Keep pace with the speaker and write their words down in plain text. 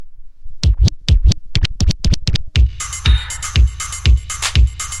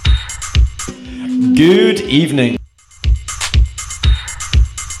Good evening.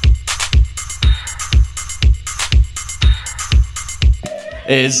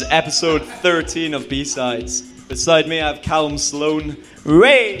 It is episode 13 of B-Sides. Beside me I have Callum Sloan.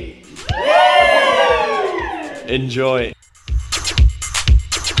 Ray! Enjoy.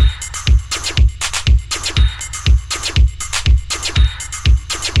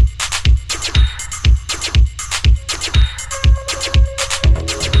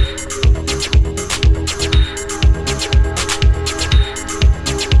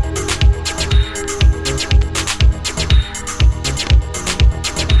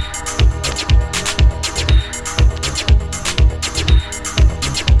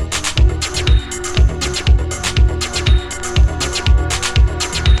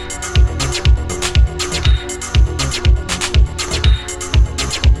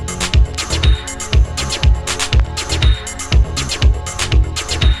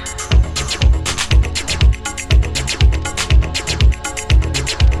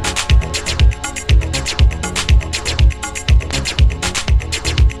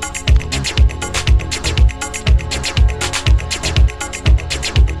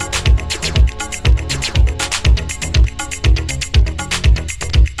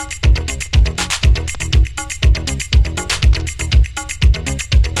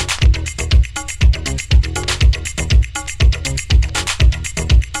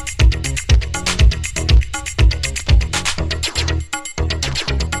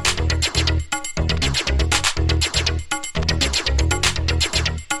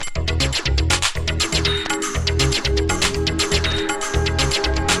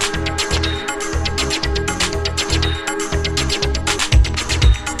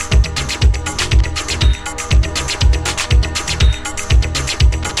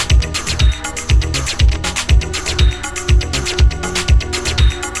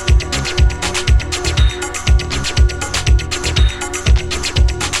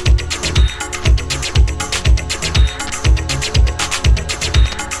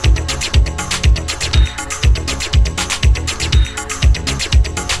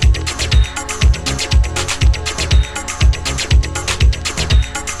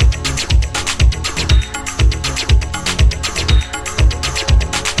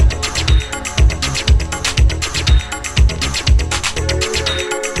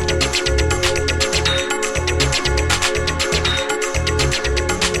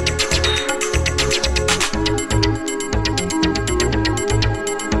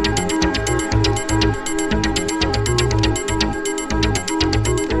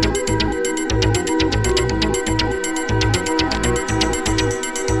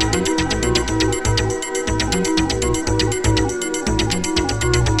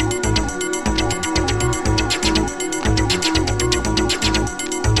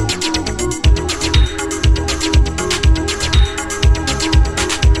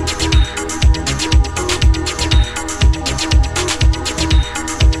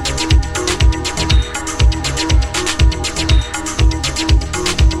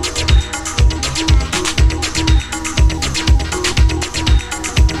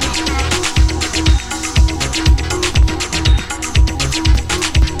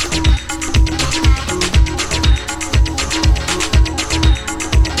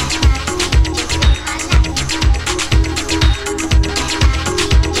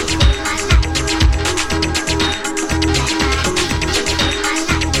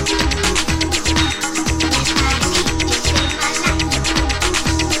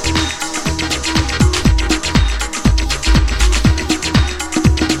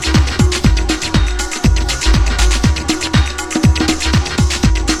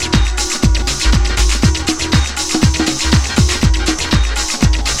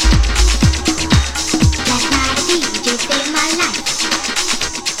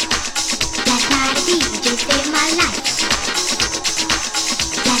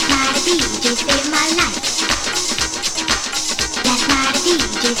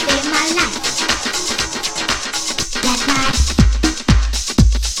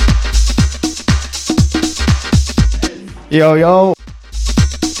 Yo, yo.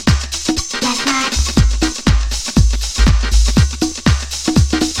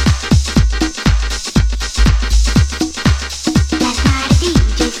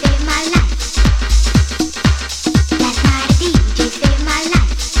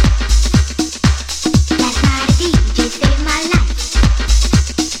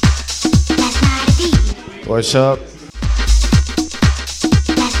 What's up?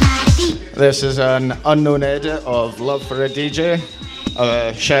 This is an unknown edit of Love for a DJ.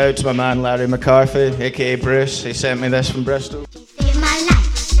 Shout out to my man Larry McCarthy, aka Bruce. He sent me this from Bristol.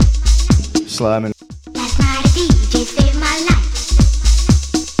 Slamming.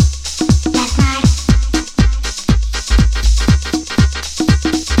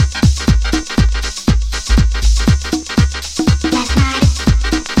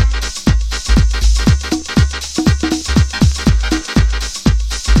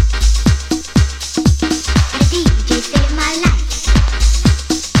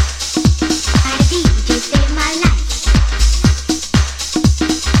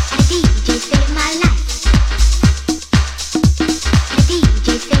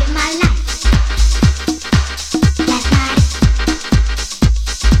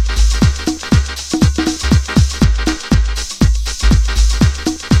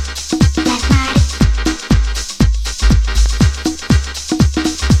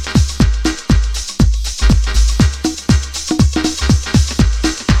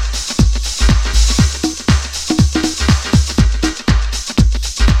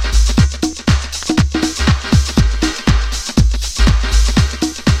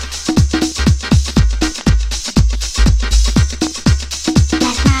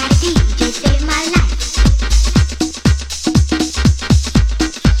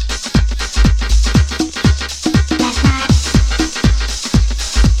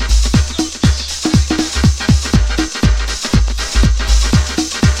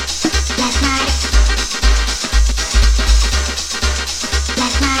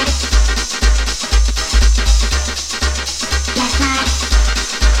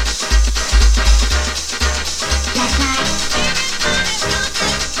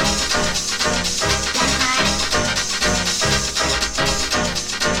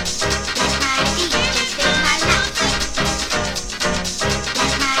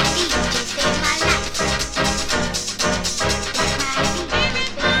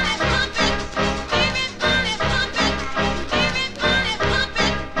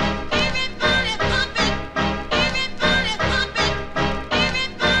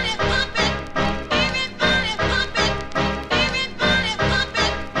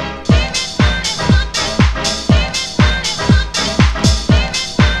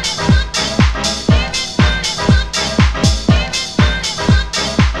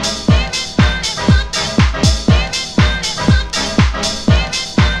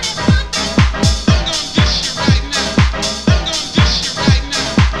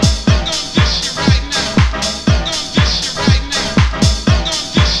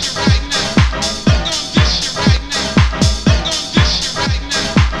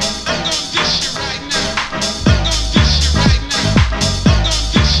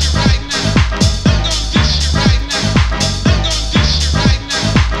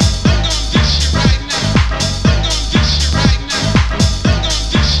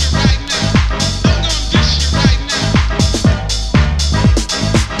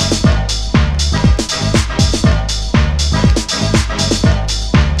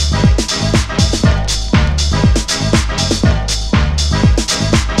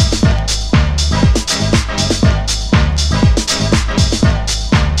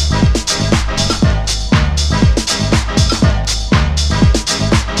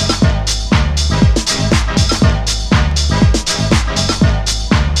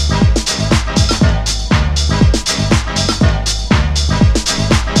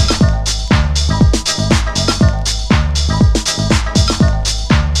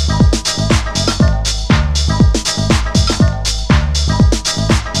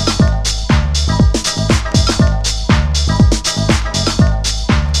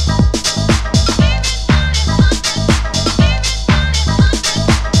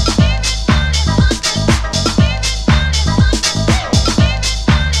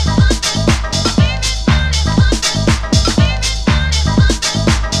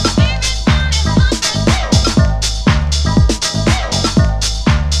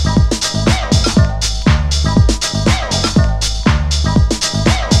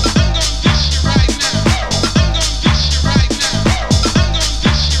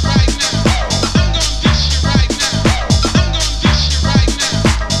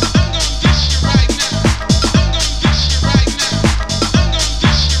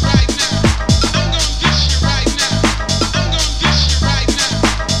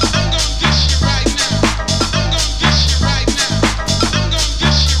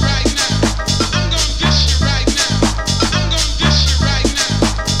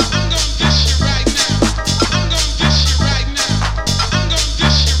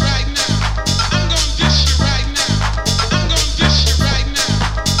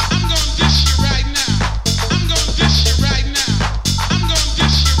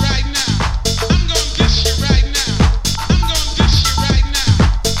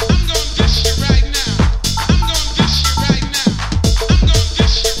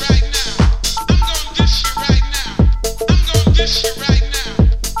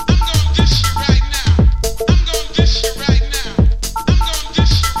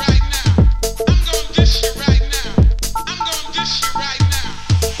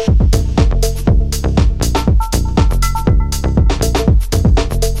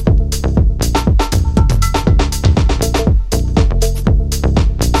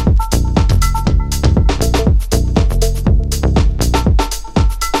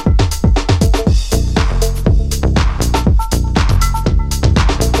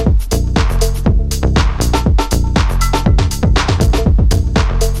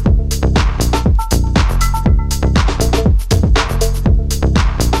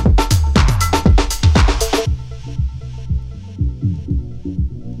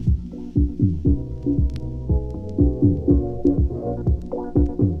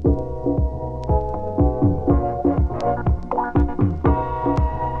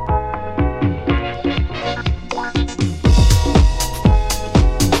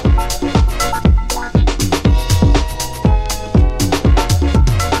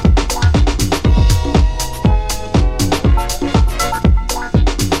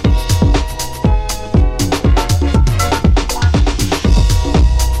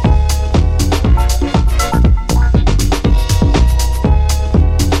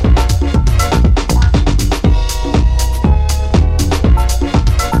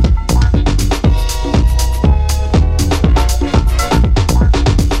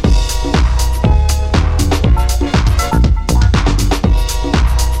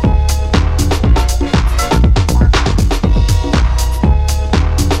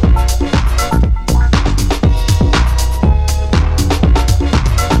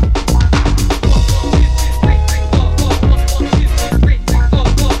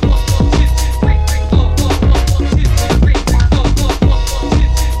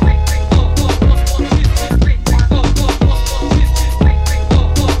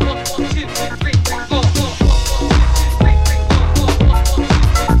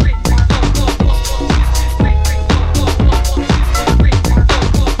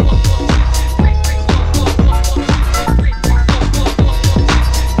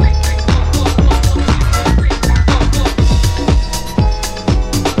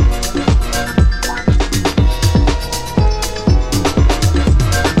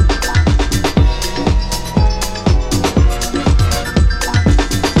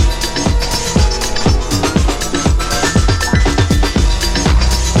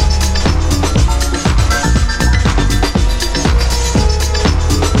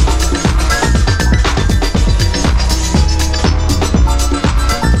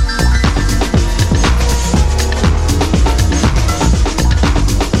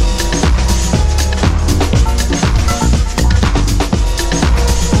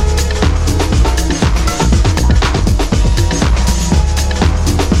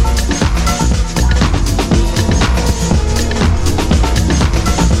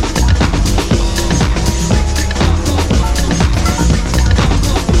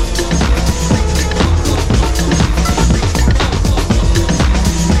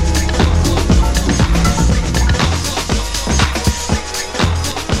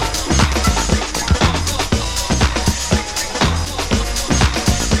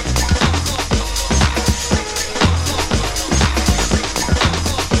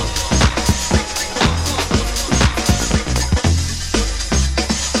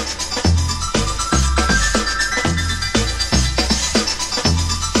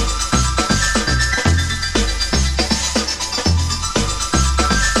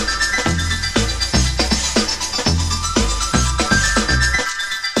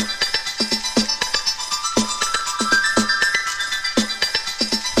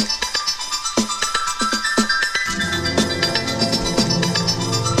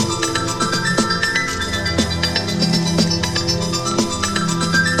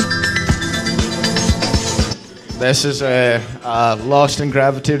 This is a Lost in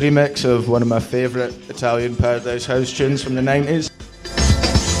Gravity remix of one of my favourite Italian Paradise House tunes from the 90s.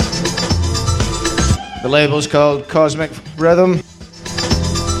 The label's called Cosmic Rhythm.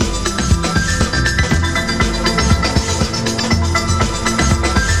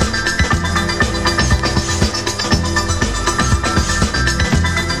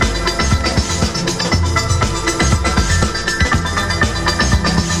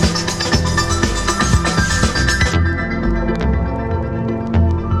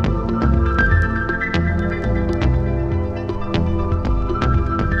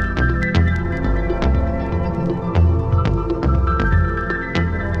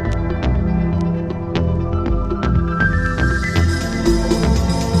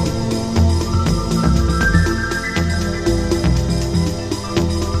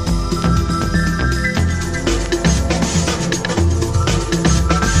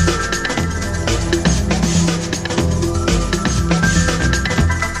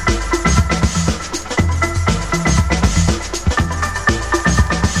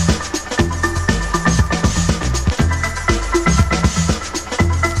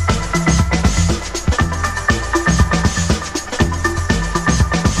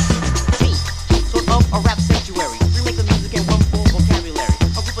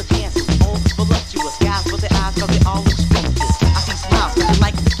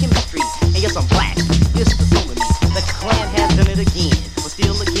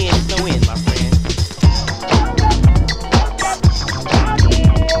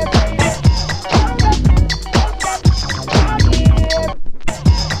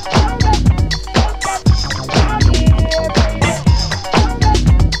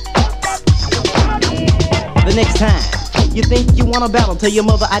 On a battle, tell your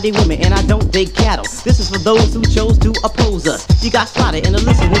mother I date women and I don't date cattle. This is for those who chose to oppose us. You got spotted and the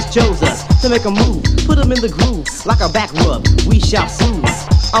listeners chose us to make a move, put them in the groove like a back rub. We shall soothe.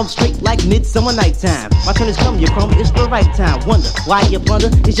 I'm straight like midsummer nighttime. My turn is come, you crumb, it's the right time. Wonder why you blunder?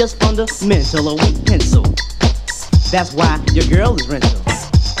 It's just fundamental, a weak pencil. That's why your girl is rental.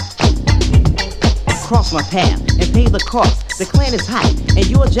 Cross my path and pay the cost. The clan is hot and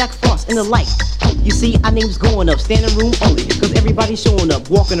you're Jack Frost in the light. You see, our name's going up, standing room only, cause everybody's showing up,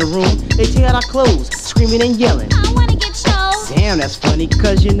 walk in the room, they tear out our clothes, screaming and yelling. I wanna get chose. Damn, that's funny,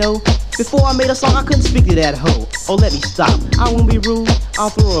 cause you know, before I made a song, I couldn't speak to that hoe. Oh, let me stop, I won't be rude, I'll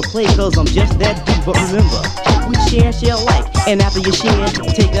throw a play, cause I'm just that dude. But remember, we share alike, and after you share,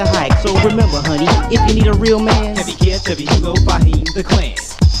 take a hike. So remember, honey, if you need a real man, Heavy Kid, Chevy Hugo, Fahim, the Clan.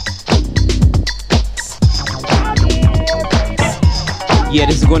 Yeah,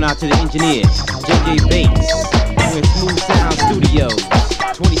 this is going out to the engineer, JJ Bates. We're in Smooth Sound Studios,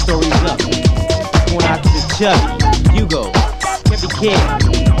 20 stories up. Going out to the Chubby, Hugo, Heavy Kid,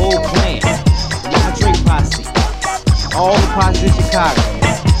 whole clan, the Andre Posse, all the posses in Chicago.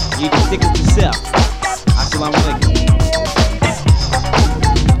 You can stick it yourself. Assalamu alaikum.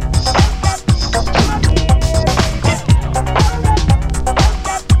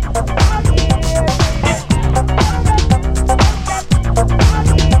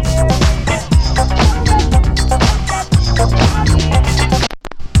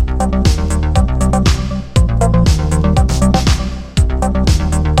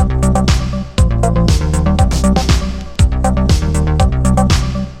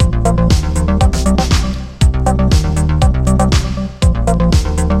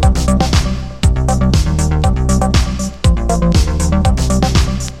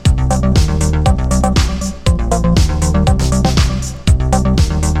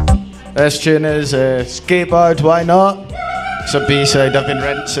 This tune is Skateboard, Why Not? It's a B-side I've been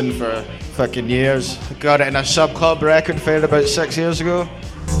rinsing for fucking years. Got it in a sub-club record fair about 6 years ago.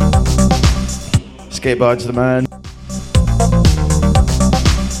 Skateboard's the man.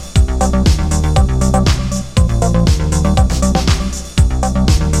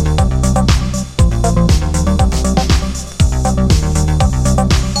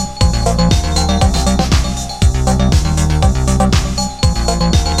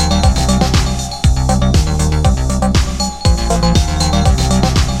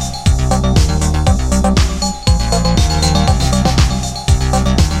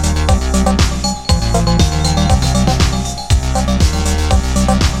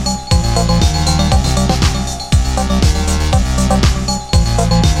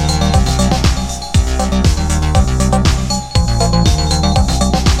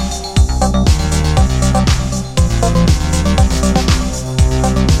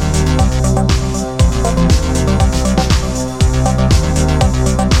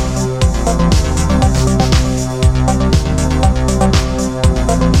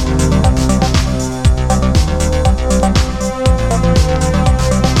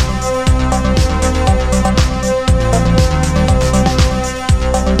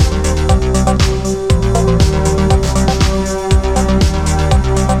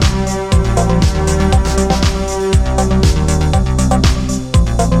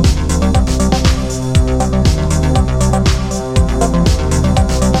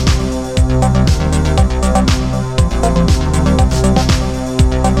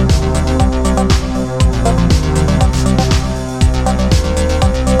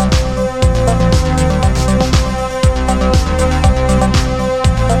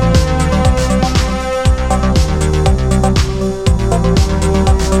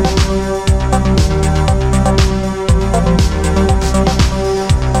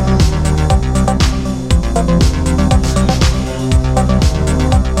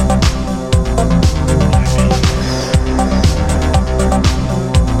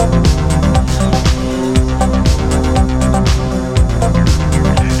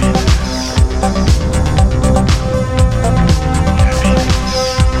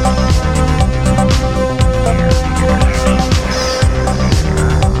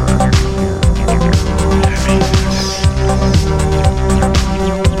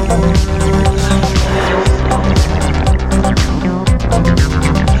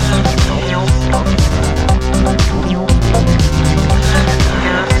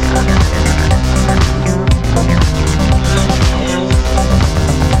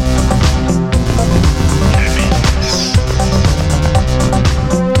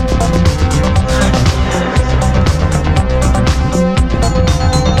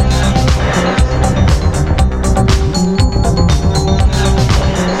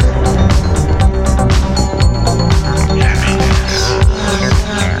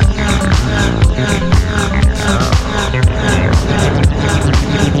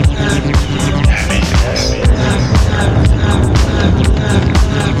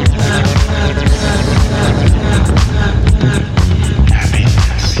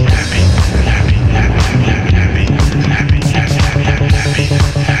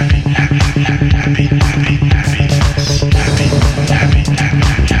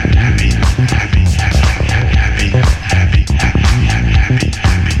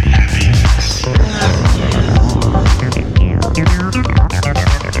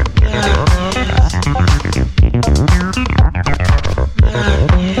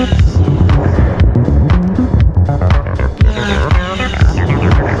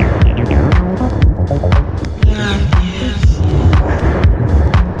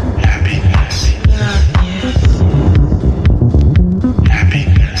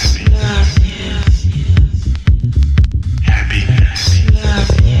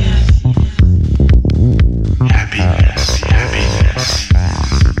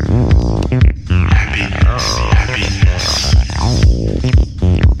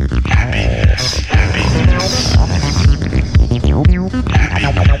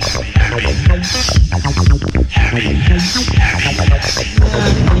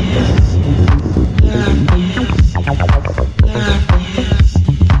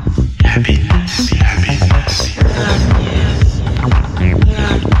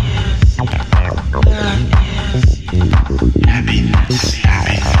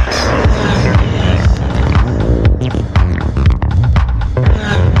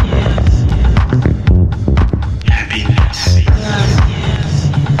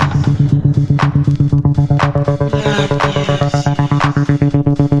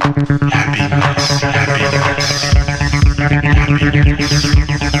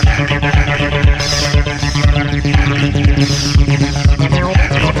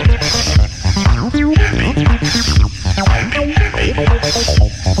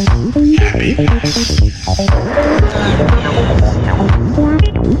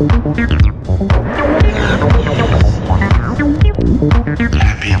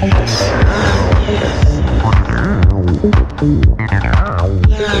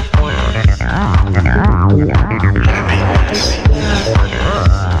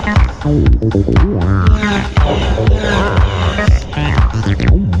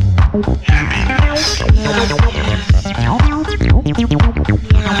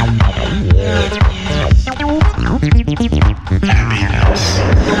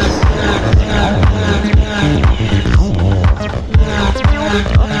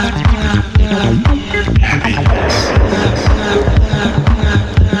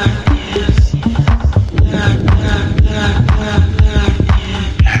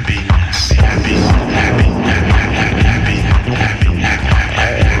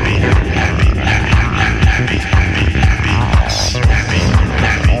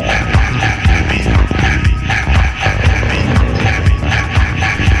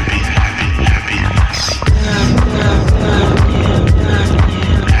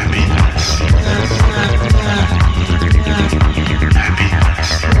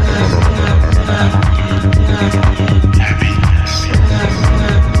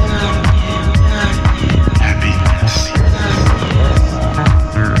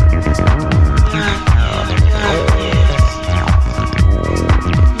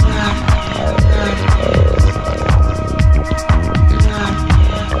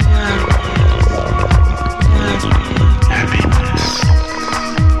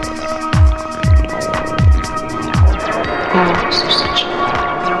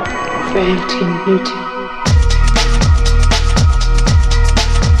 frailty and beauty.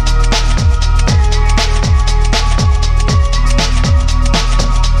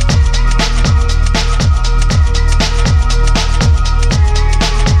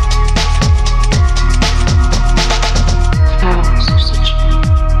 Flowers of such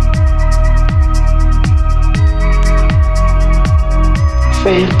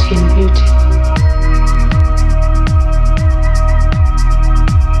frailty and beauty.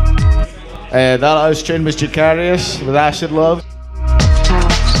 That last tune was Jacarius with Acid Love.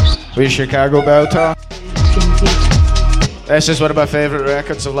 With Chicago Bell Tower. This is one of my favourite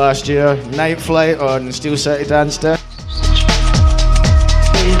records of last year. Night Flight on Steel City Dance Day.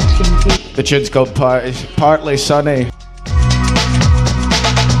 The tune's called Partly Sunny.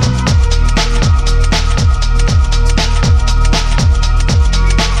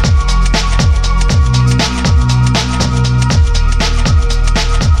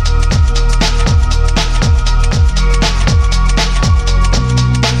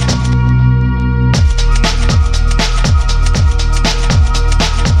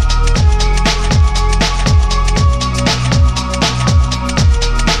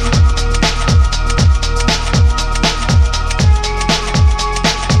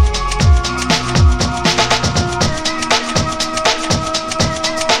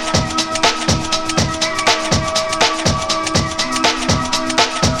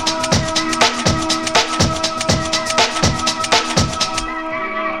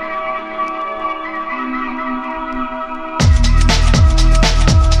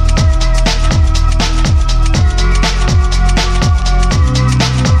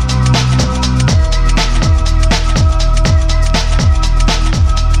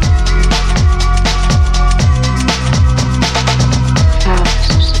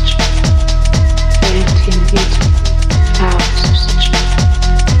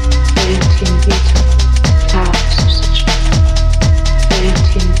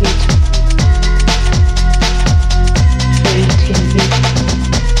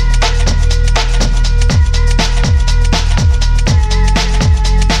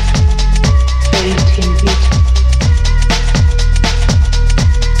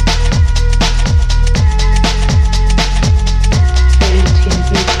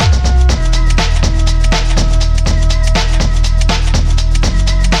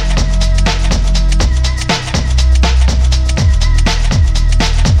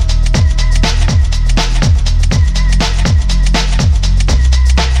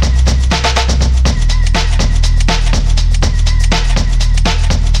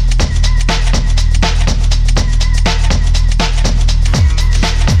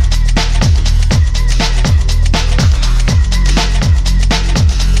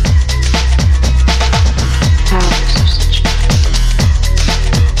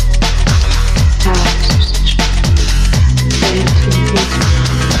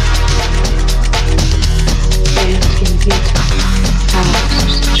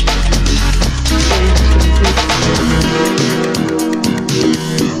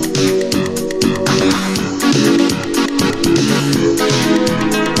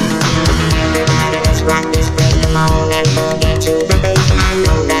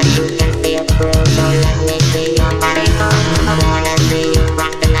 know that you can feel cool, so let me see your body move. I wanna see you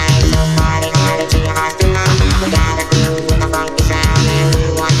rock the night, so party hard and be hard tonight. We got a groove with a funky sound, and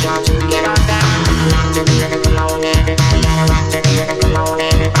we want y'all to get on down. Rock to the rhythm, come on, everybody gotta rock to the rhythm, come on,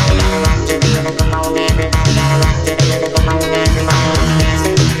 everybody gotta rock to the rhythm, come on, everybody gotta rock to the rhythm, come on, everybody. Let's dance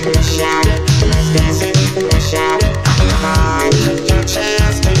it, let's shout it, let's dance it, let's shout it. Come on, take your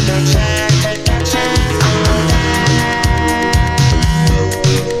chance, take your chance, take your chance, come on down.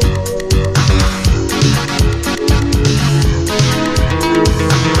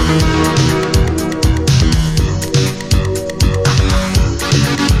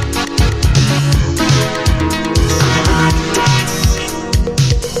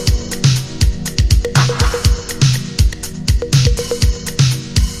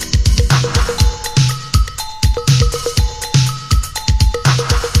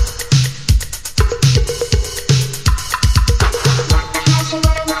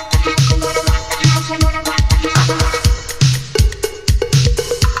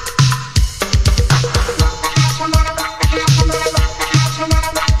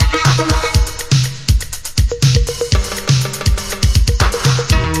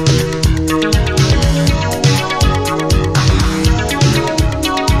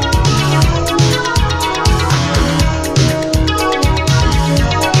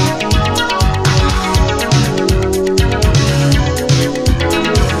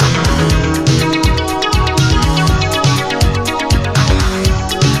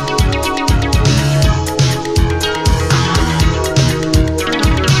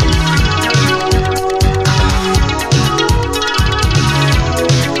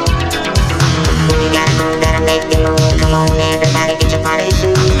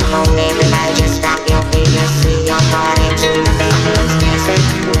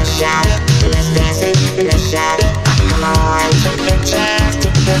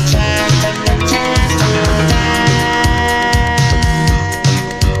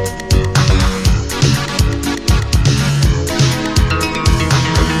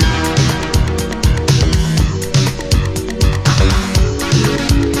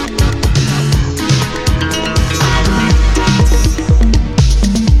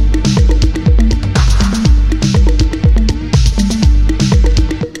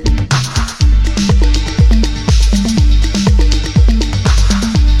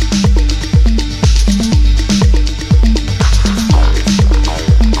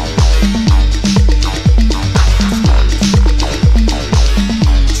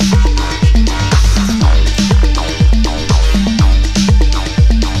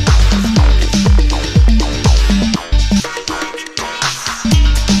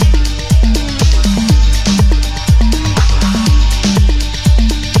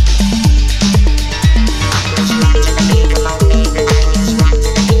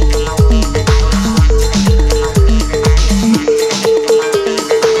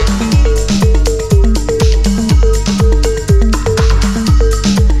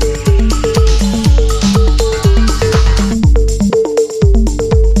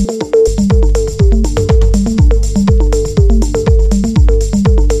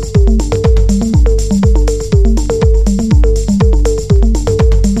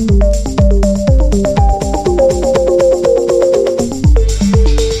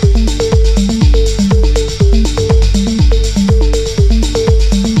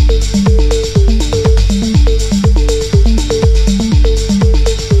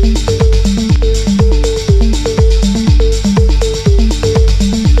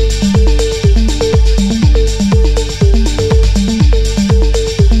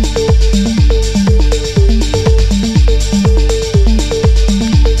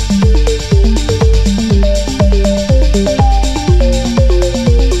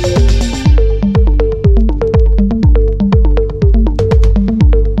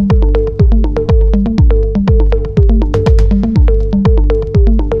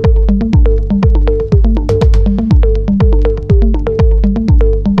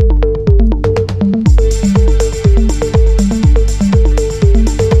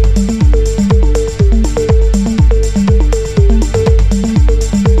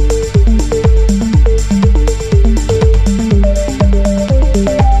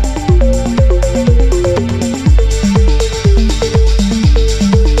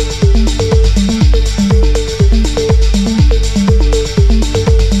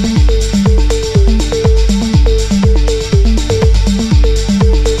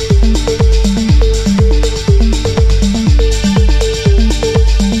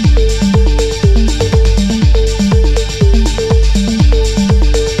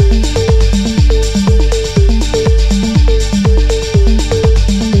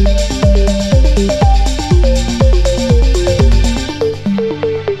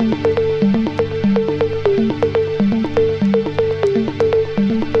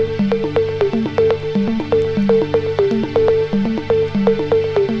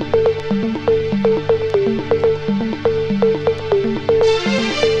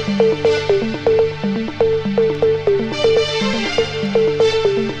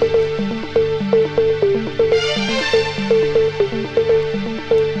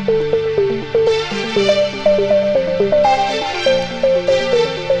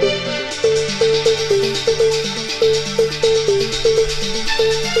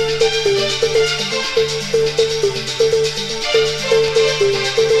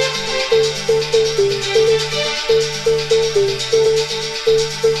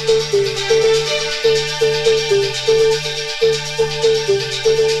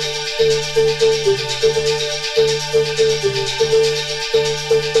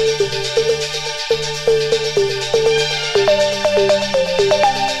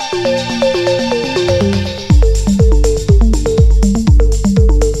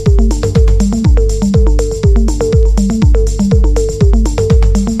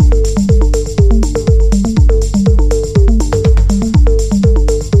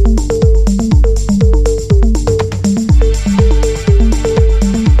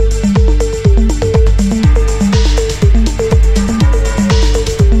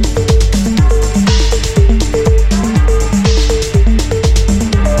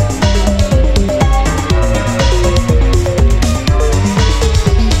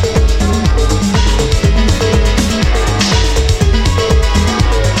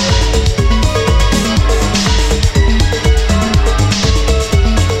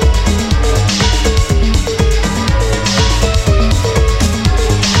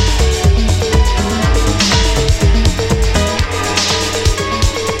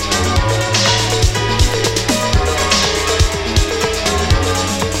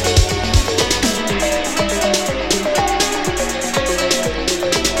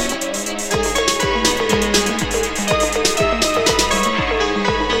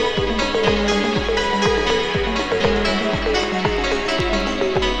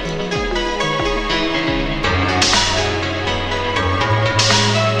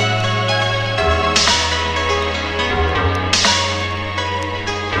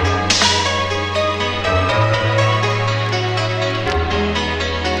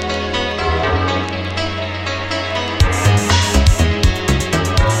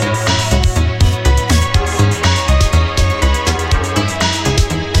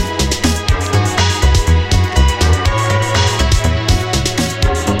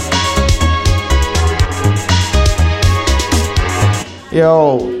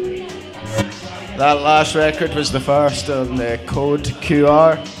 Yo, that last record was the first on the Code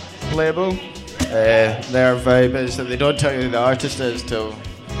QR label. Their vibe is that they don't tell you who the artist is till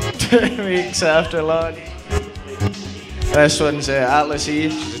 2 weeks after launch. This one's Atlas E,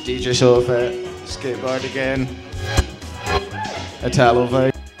 she's a DJ solo fit, skateboard again, Italo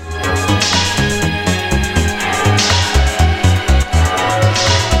vibe.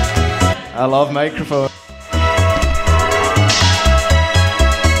 I love microphone.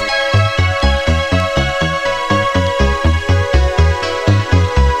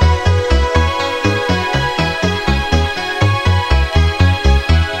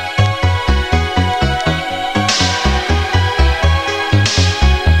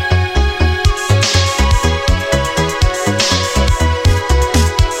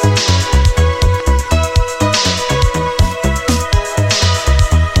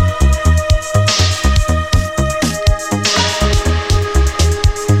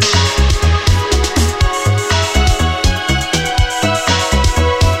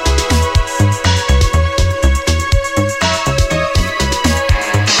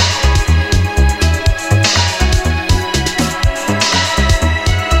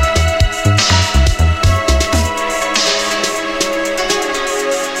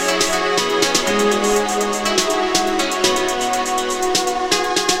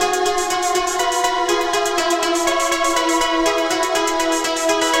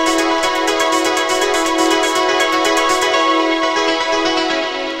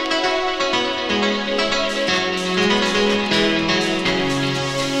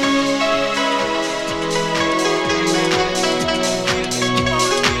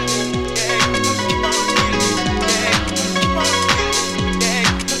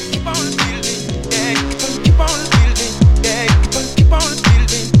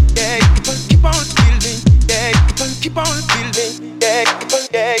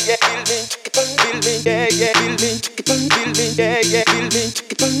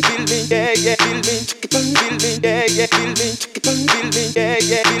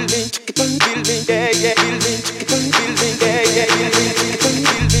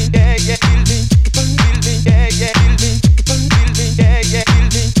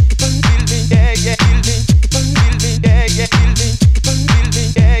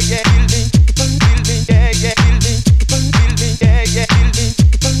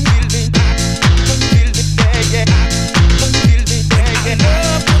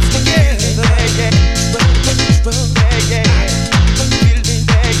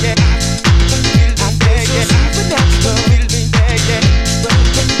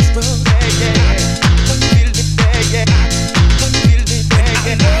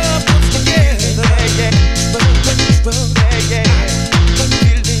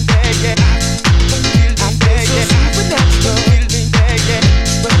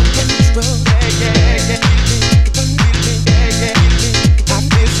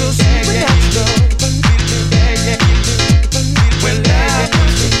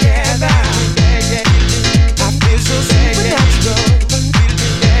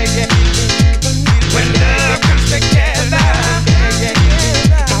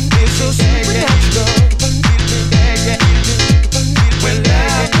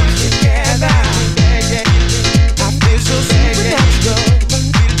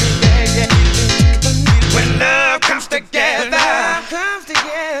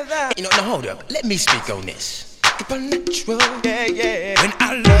 Let me speak on this. Supernatural, yeah, yeah. When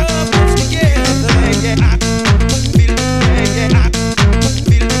our love comes together, yeah, I feel it, yeah, I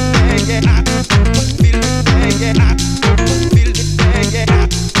feel it, yeah, I feel it, yeah, I feel it, yeah, I feel it, yeah, I feel it, yeah, I feel it, yeah.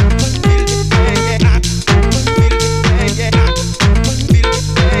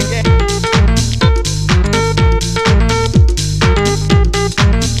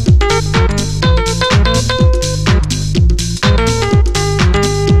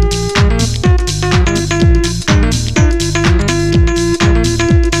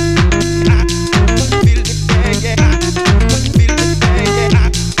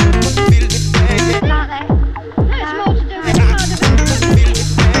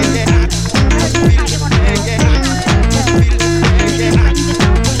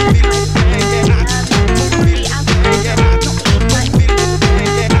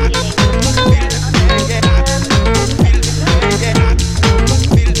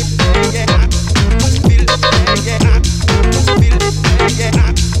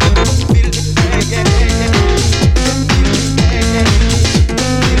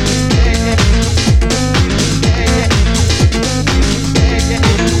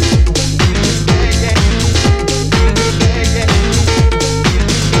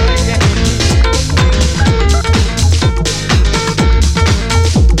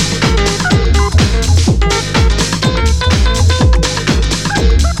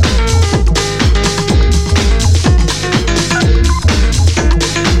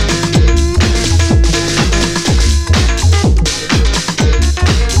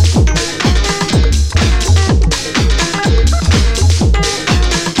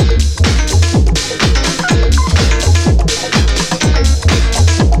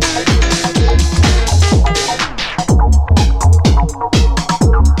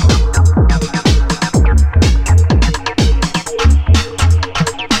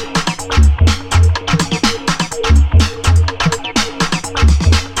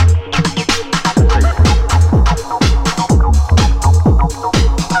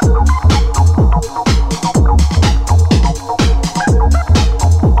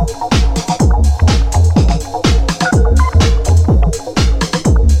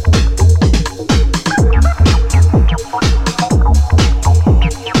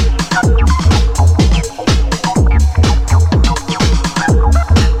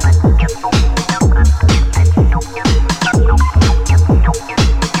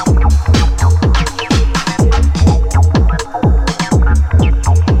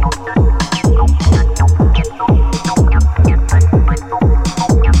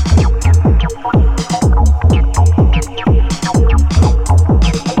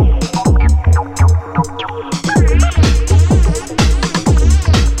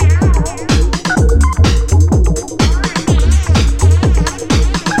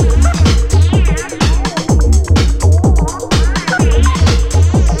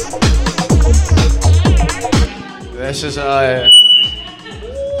 This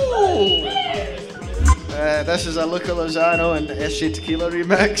is a Luca Lozano and SG Tequila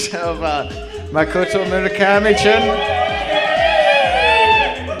remix of Makoto Murakami-chan.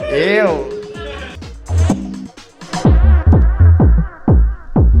 Ew.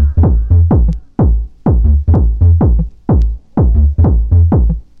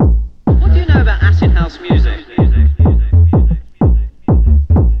 What do you know about acid house music?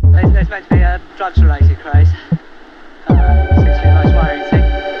 There's meant to be a drugs-related craze. Seems to be a nice wiring thing.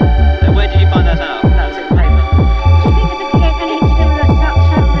 Where did you find that out? That was in the paper. It's more to do with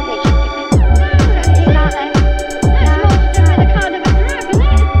a kind of a drug, isn't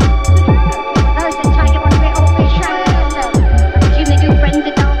it?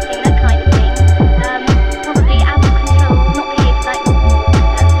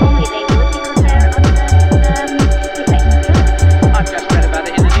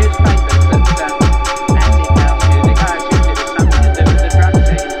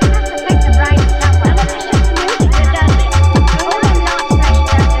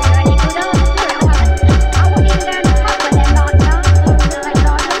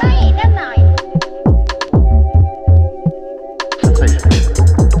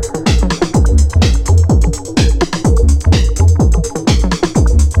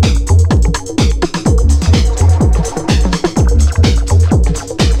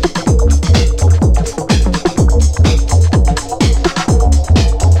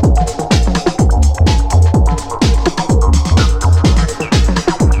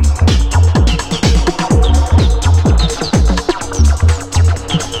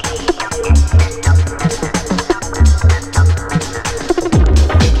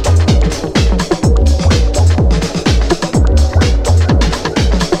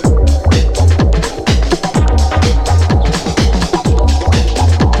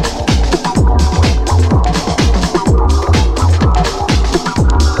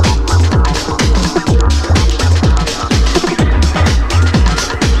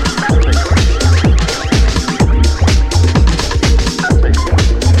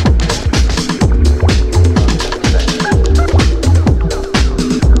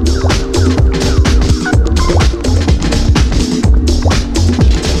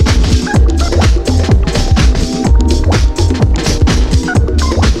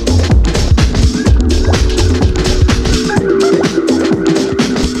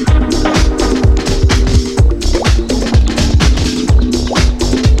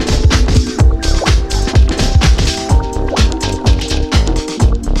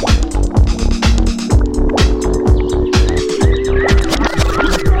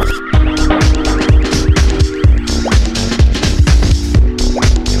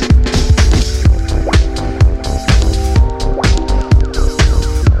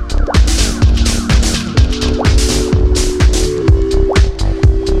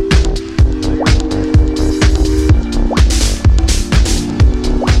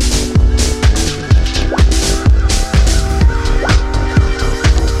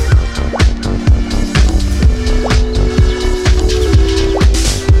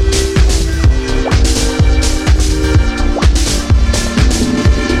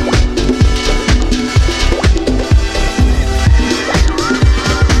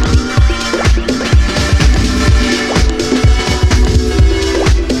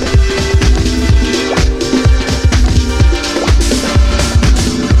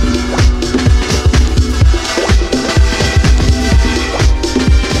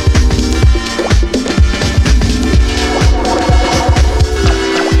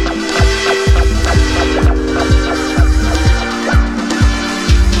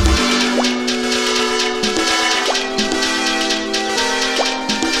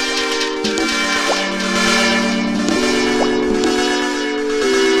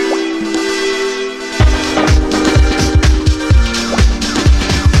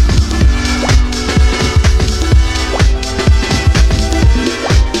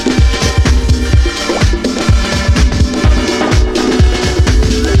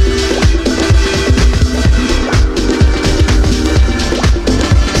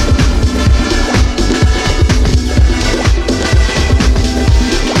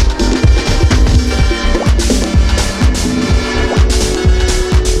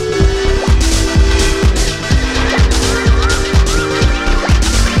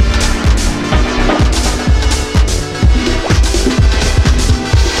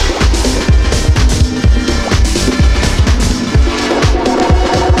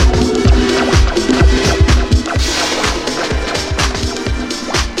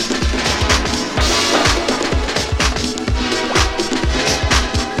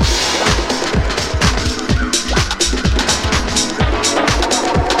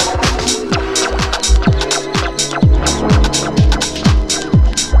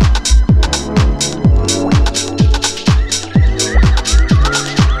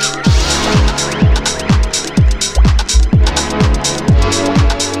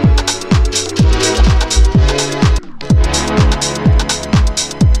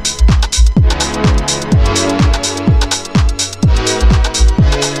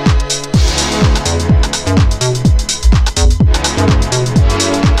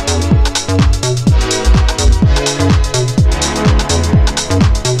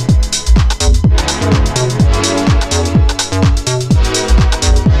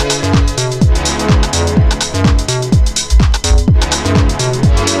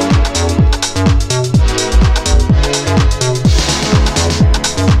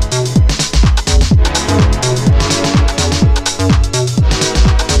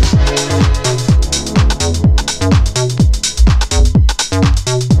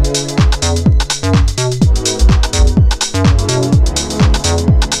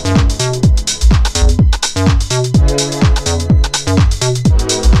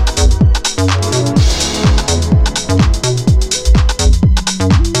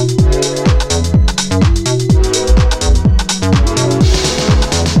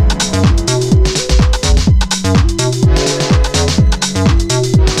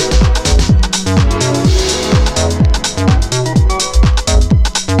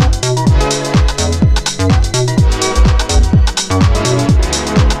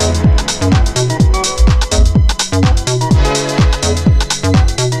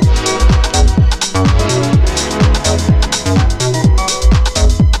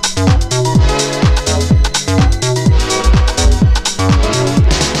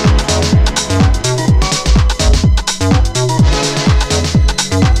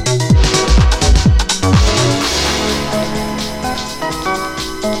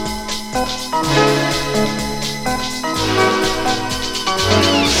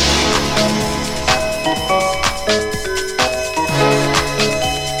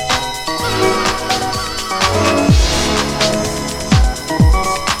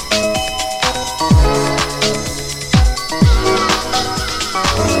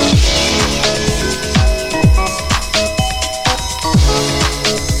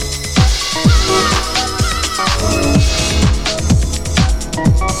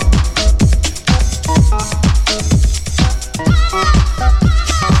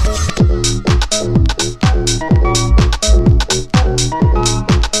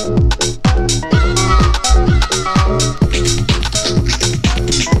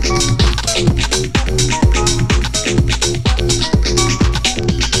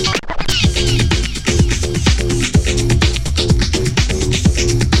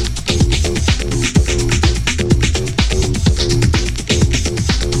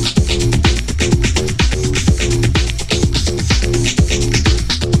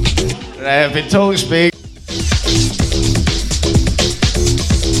 I've been told to speak.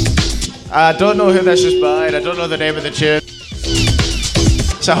 I don't know who this is by, and I don't know the name of the tune.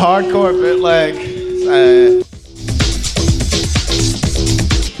 It's a hardcore bootleg.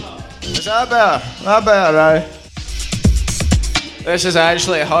 Is that better? That better, right? This is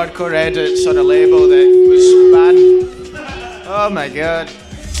actually a hardcore edits on a label that was banned. Oh my god.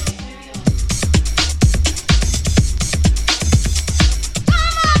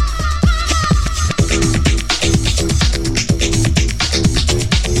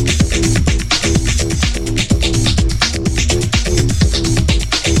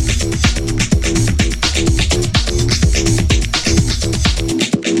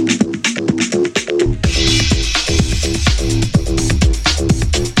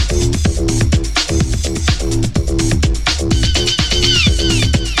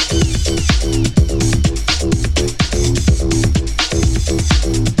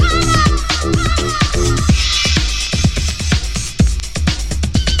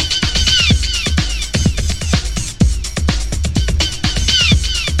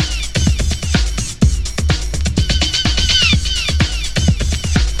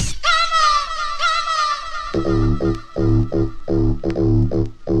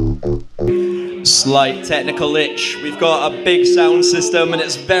 Slight technical itch. We've got a big sound system and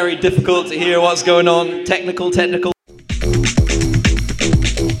it's very difficult to hear what's going on. Technical.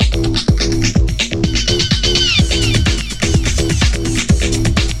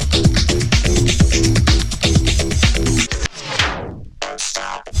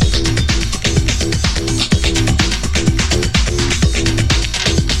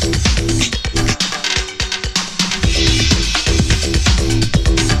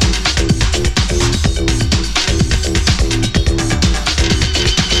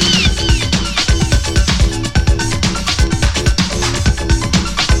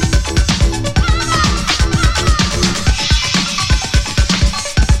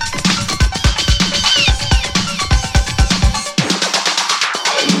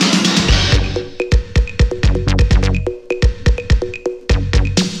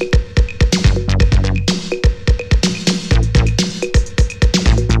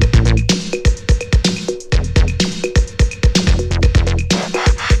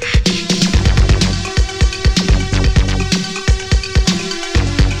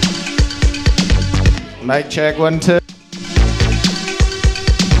 Mic check 1, 2.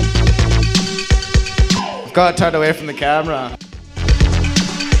 I've got to turn away from the camera.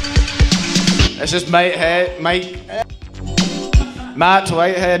 It's just Matt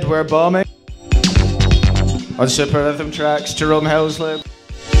Whitehead, We're Bombing. On Super Rhythm Tracks, Jerome Helslip.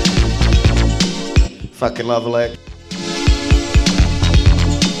 Fucking lovely.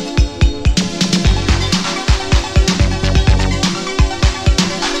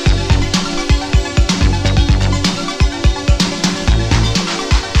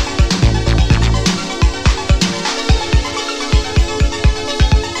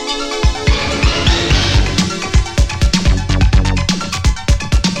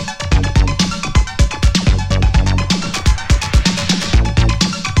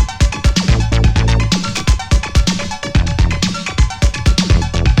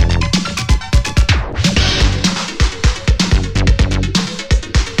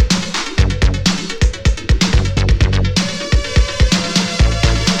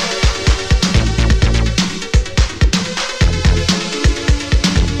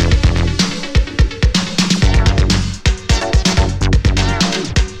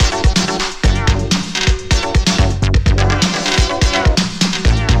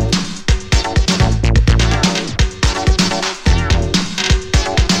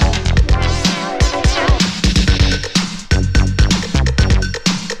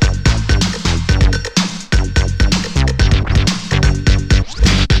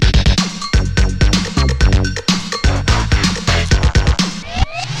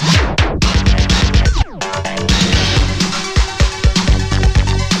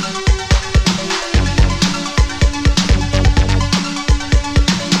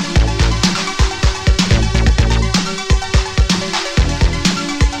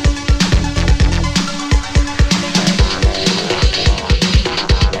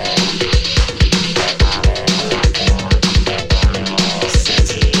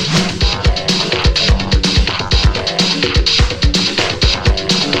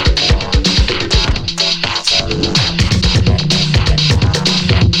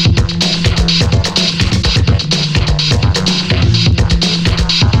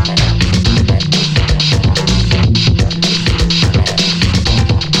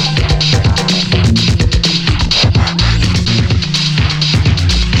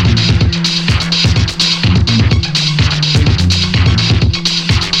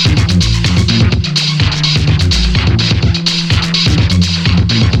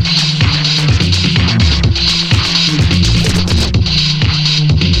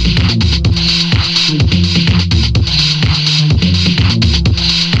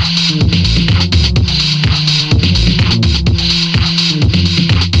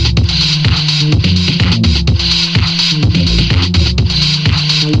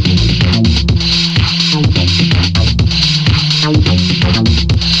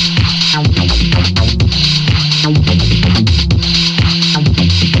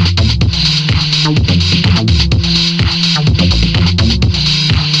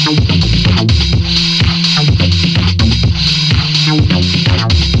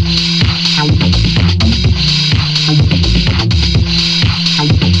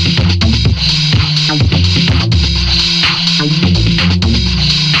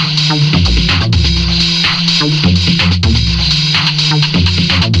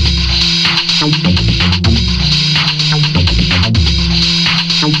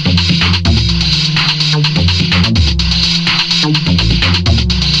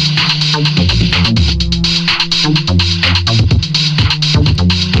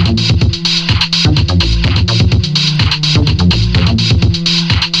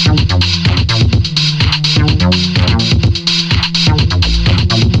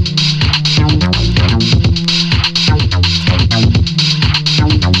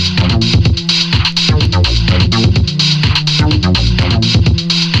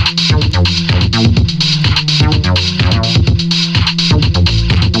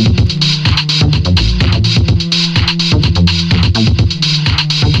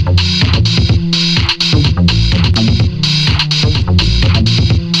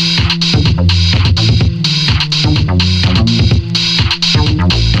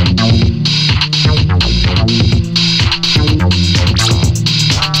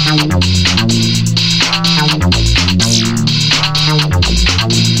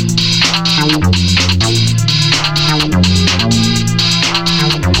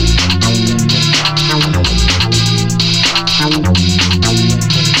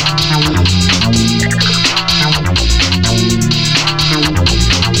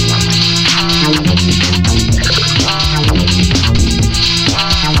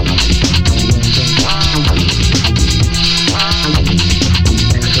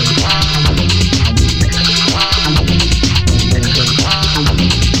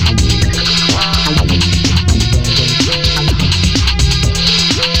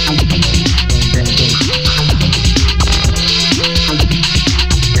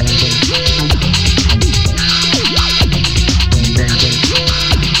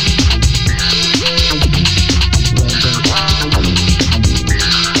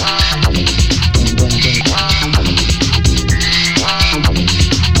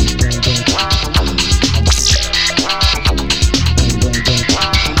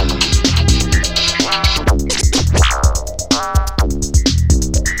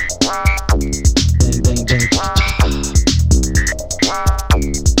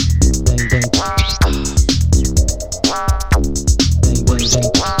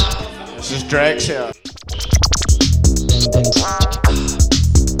 exhale.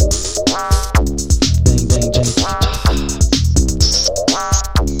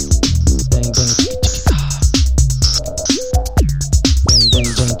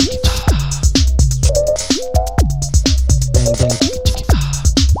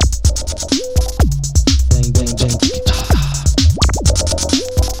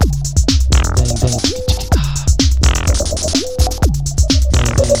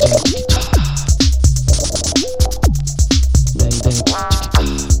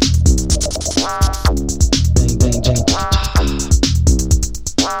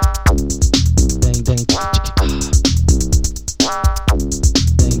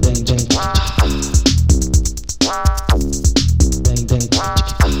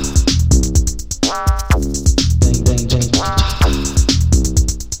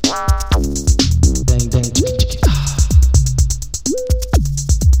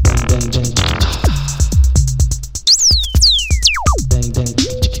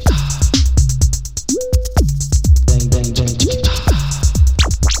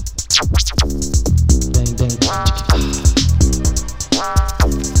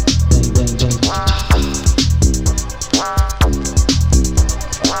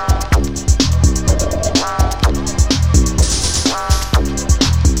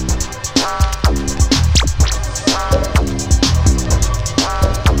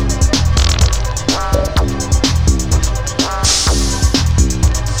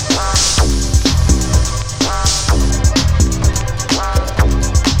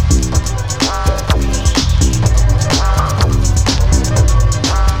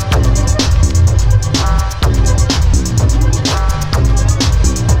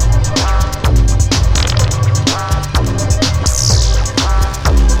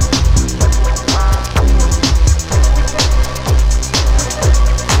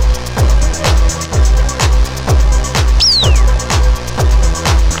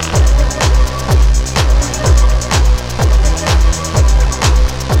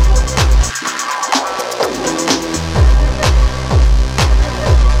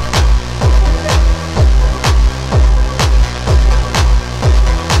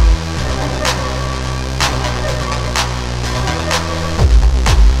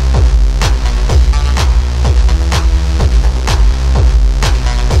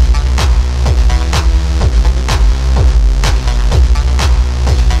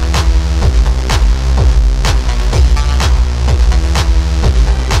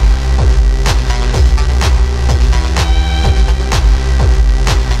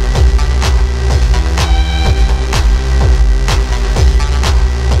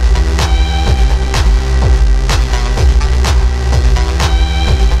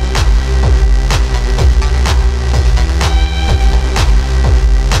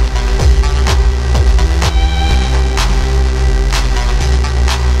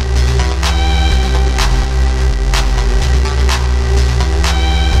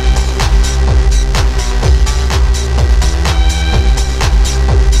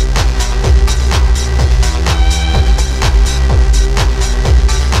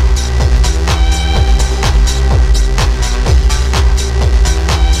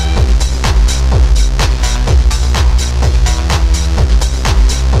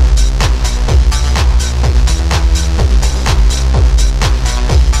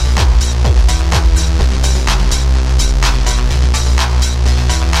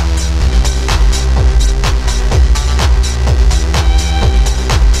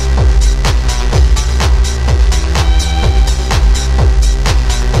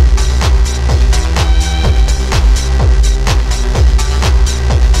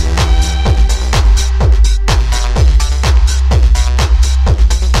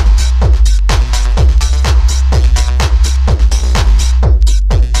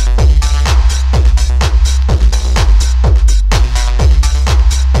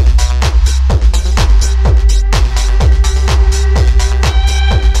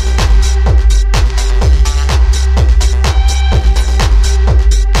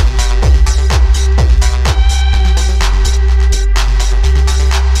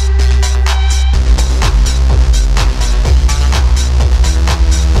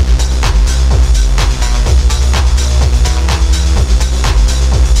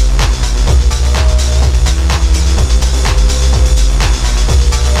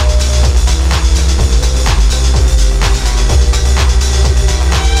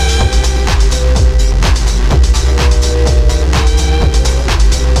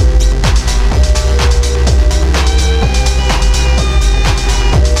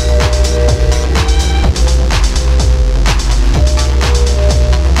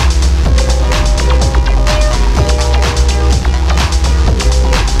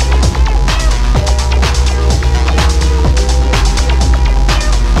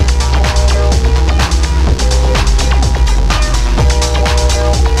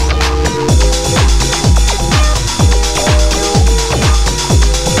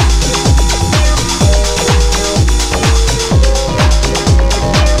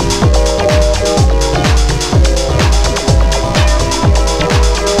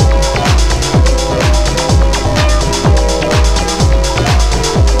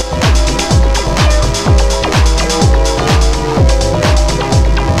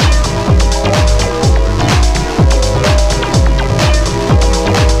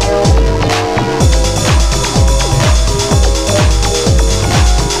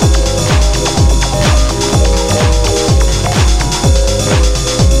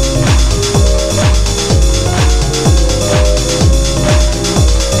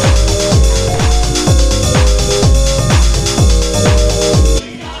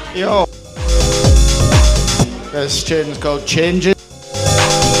 Yo. This tune's called Changes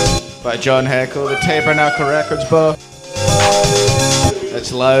by John Heckle, the Tabernacle Records bar.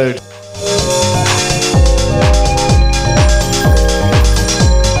 It's loud.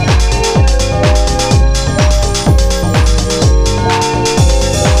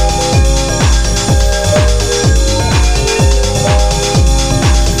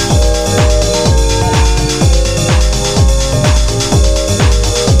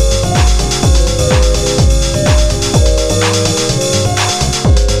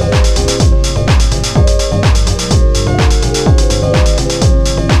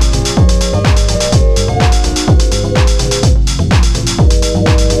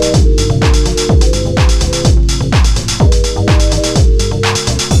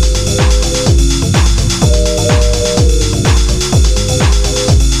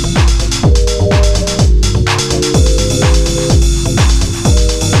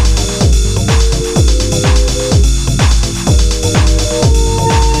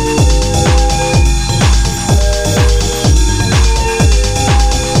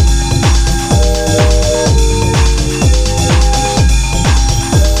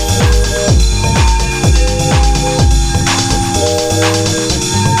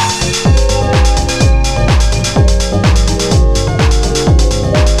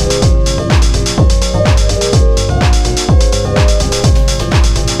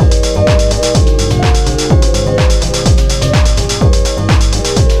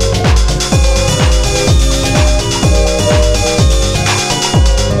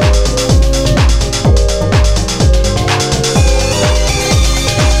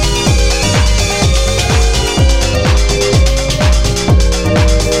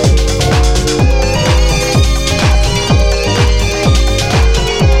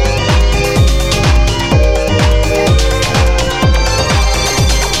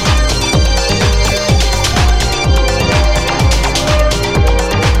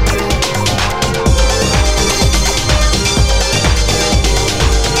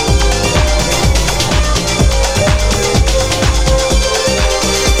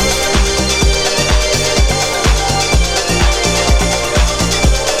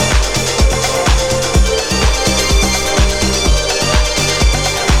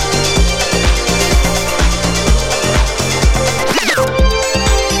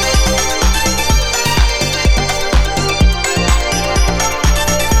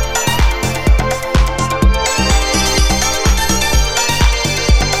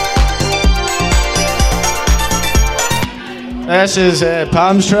 This is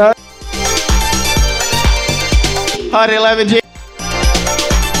Palm's track. Hot 11G.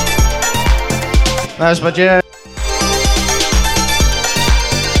 That's my jam.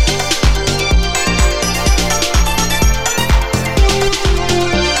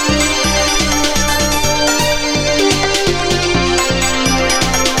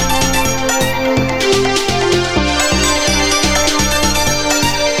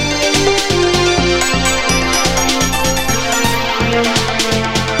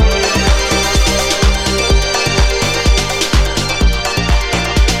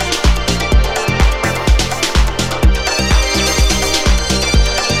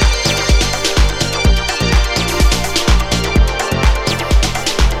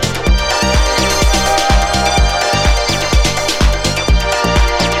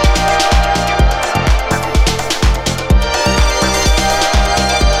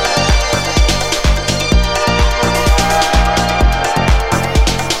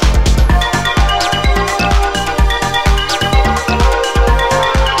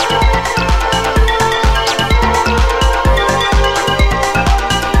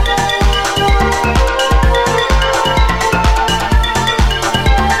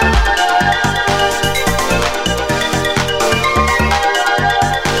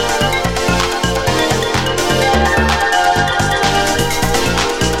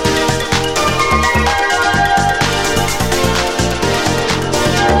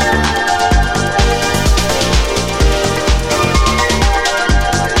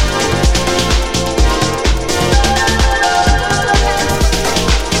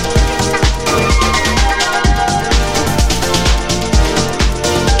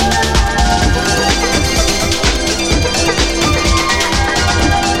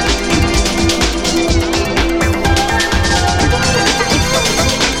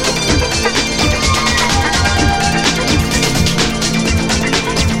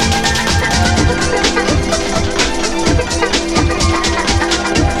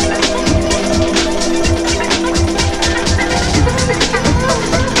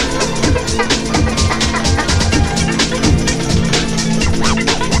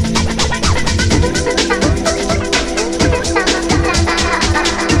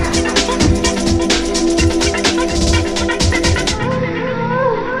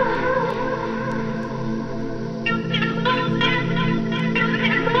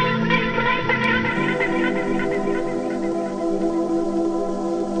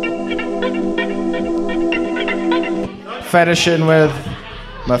 finishing with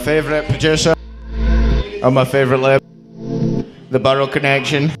my favourite producer on my favourite label, The Borough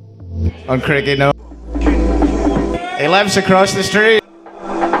Connection, on Craigie Note. He lives across the street.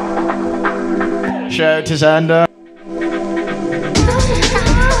 Shout out to Xander.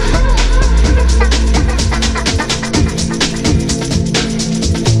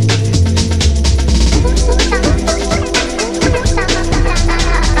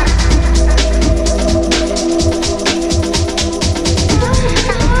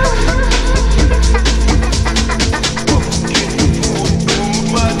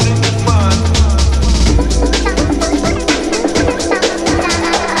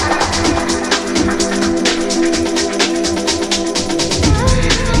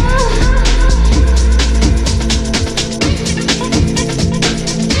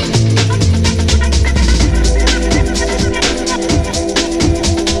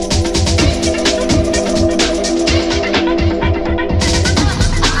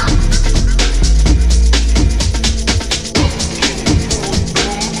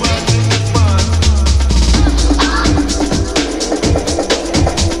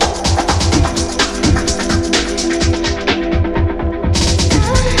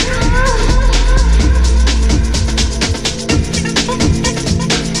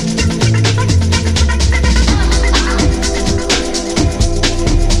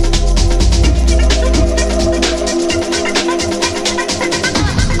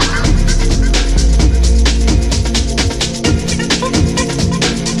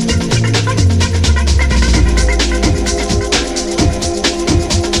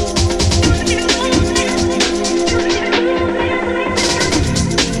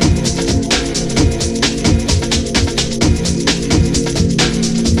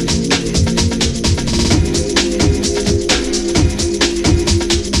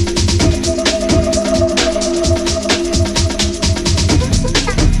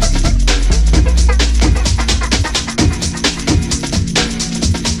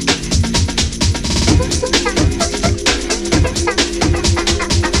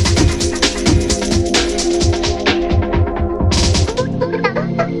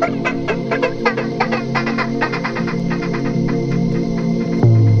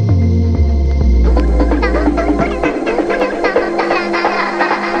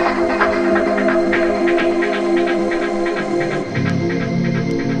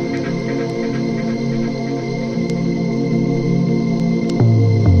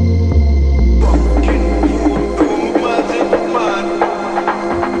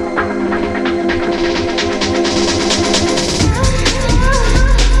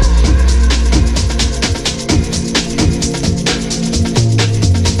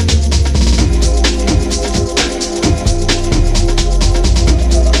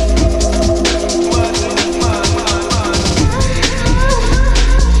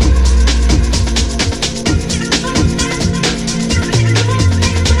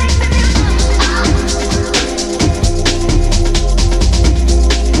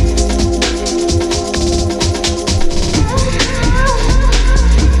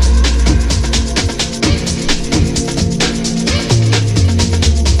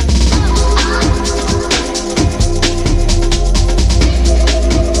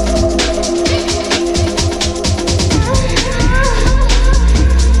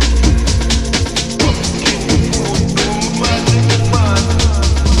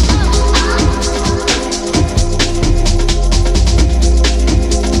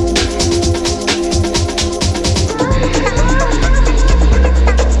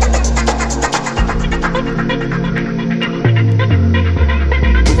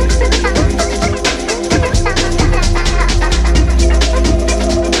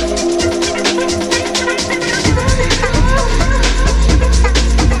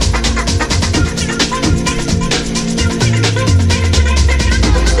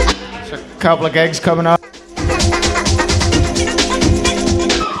 Couple of gigs coming up.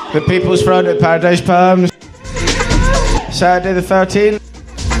 The People's Front at Paradise Palms, Saturday the 13th.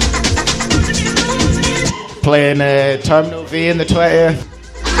 Playing Terminal V on the 20th.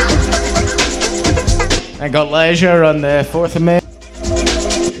 I got Leisure on the 4th of May.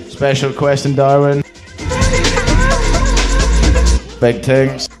 Special request in Darwin. Big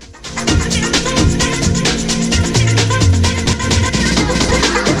things.